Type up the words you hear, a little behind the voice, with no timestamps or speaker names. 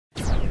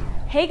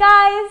Hey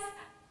guys!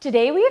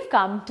 Today we have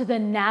come to the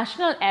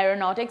National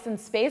Aeronautics and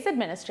Space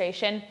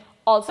Administration,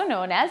 also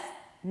known as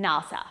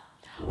NASA.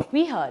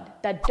 We heard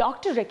that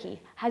Dr.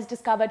 Ricky has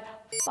discovered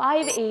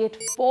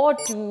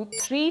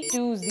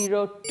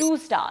 58423202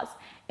 stars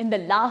in the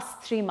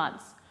last 3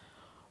 months.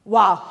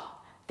 Wow,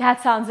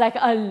 that sounds like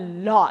a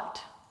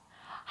lot.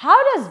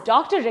 How does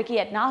Dr. Ricky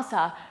at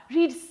NASA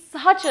read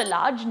such a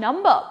large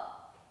number?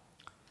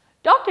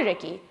 Dr.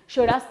 Ricky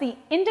showed us the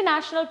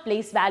International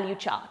Place Value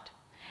chart.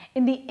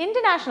 In the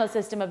International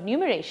System of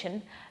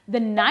Numeration, the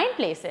 9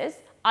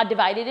 places are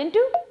divided into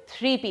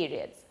 3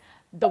 periods: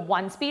 the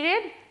ones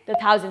period, the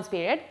thousands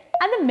period,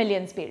 and the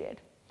millions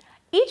period.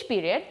 Each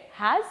period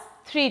has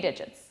 3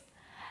 digits.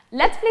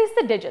 Let's place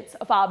the digits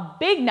of our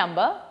big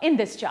number in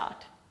this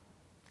chart.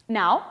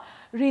 Now,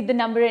 read the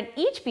number in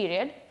each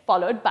period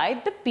followed by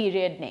the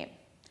period name.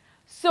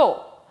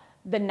 So,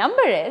 the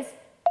number is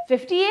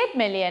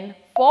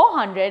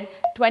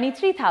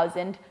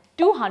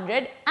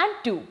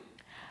 58,423,202.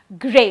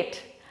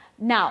 Great!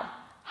 Now,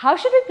 how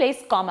should we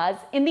place commas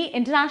in the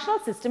International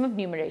System of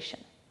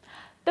Numeration?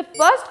 The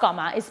first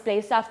comma is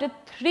placed after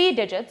 3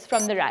 digits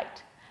from the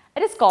right.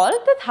 It is called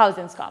the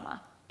thousands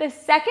comma. The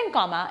second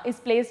comma is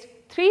placed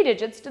 3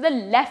 digits to the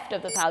left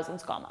of the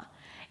thousands comma.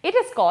 It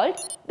is called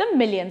the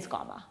millions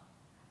comma.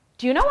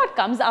 Do you know what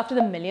comes after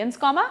the millions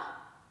comma?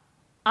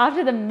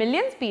 After the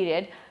millions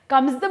period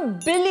comes the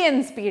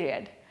billions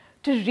period.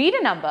 To read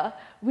a number,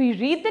 we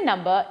read the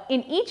number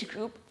in each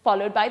group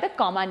followed by the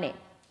comma name.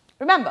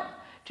 Remember,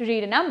 to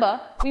read a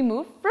number, we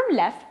move from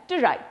left to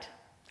right.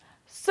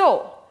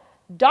 So,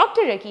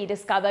 Dr. Ricky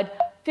discovered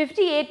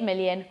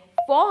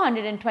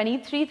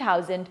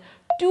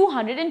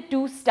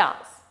 58,423,202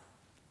 stars.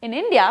 In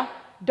India,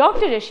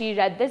 Dr. Rishi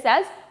read this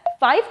as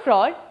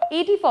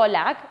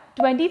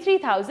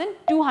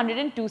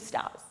 5,84,23,202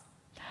 stars.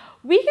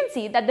 We can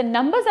see that the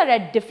numbers are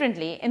read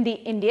differently in the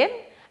Indian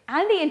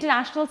and the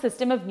International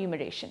System of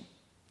Numeration.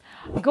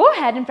 Go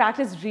ahead and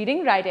practice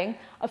reading, writing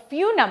a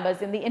few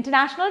numbers in the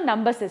International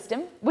Number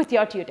System with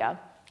your tutor.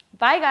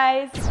 Bye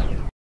guys!